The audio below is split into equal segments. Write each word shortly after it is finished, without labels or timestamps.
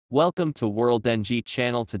Welcome to World NG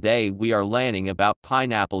channel. Today we are learning about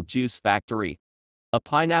pineapple juice factory. A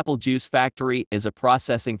pineapple juice factory is a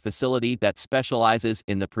processing facility that specializes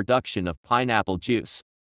in the production of pineapple juice.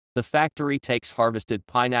 The factory takes harvested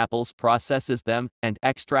pineapples, processes them, and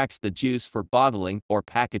extracts the juice for bottling or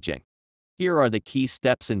packaging. Here are the key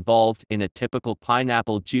steps involved in a typical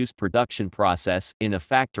pineapple juice production process in a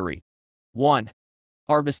factory. 1.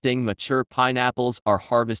 Harvesting. Mature pineapples are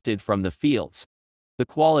harvested from the fields. The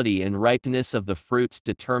quality and ripeness of the fruits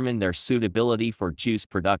determine their suitability for juice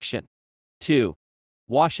production. 2.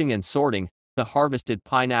 Washing and sorting. The harvested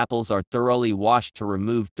pineapples are thoroughly washed to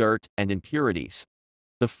remove dirt and impurities.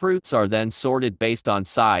 The fruits are then sorted based on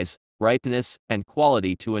size, ripeness, and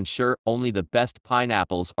quality to ensure only the best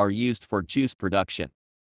pineapples are used for juice production.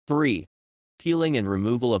 3. Peeling and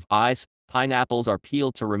removal of eyes. Pineapples are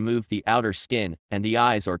peeled to remove the outer skin, and the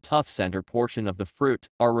eyes or tough center portion of the fruit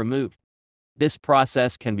are removed. This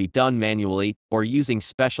process can be done manually or using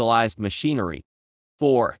specialized machinery.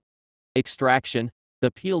 4. Extraction.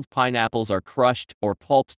 The peeled pineapples are crushed or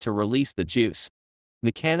pulped to release the juice.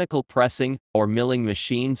 Mechanical pressing or milling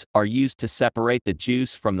machines are used to separate the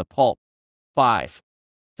juice from the pulp. 5.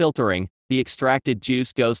 Filtering. The extracted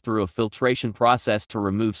juice goes through a filtration process to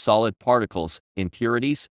remove solid particles,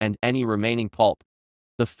 impurities, and any remaining pulp.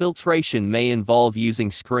 The filtration may involve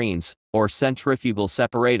using screens or centrifugal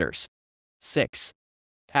separators. 6.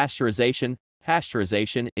 Pasteurization.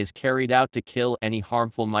 Pasteurization is carried out to kill any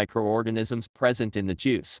harmful microorganisms present in the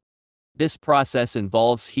juice. This process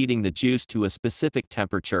involves heating the juice to a specific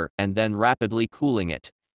temperature and then rapidly cooling it,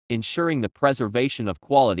 ensuring the preservation of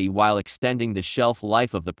quality while extending the shelf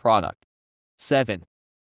life of the product. 7.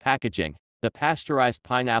 Packaging. The pasteurized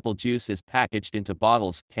pineapple juice is packaged into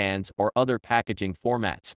bottles, cans, or other packaging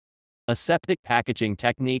formats. Aseptic packaging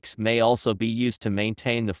techniques may also be used to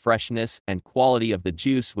maintain the freshness and quality of the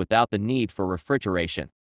juice without the need for refrigeration.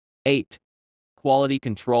 8. Quality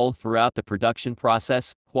control. Throughout the production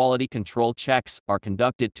process, quality control checks are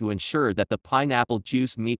conducted to ensure that the pineapple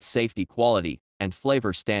juice meets safety, quality, and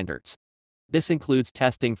flavor standards. This includes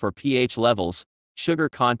testing for pH levels, sugar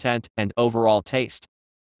content, and overall taste.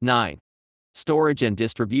 9. Storage and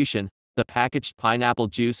distribution. The packaged pineapple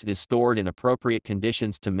juice is stored in appropriate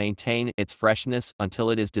conditions to maintain its freshness until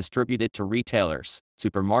it is distributed to retailers,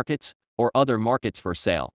 supermarkets, or other markets for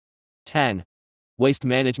sale. 10. Waste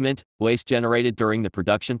management. Waste generated during the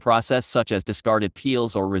production process, such as discarded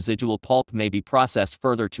peels or residual pulp, may be processed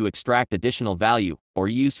further to extract additional value, or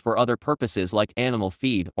used for other purposes like animal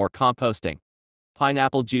feed or composting.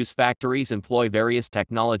 Pineapple juice factories employ various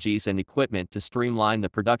technologies and equipment to streamline the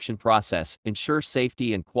production process, ensure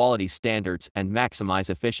safety and quality standards, and maximize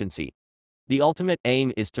efficiency. The ultimate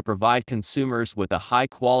aim is to provide consumers with a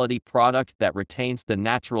high-quality product that retains the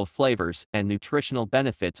natural flavors and nutritional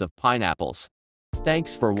benefits of pineapples.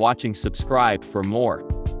 Thanks for watching. Subscribe for more.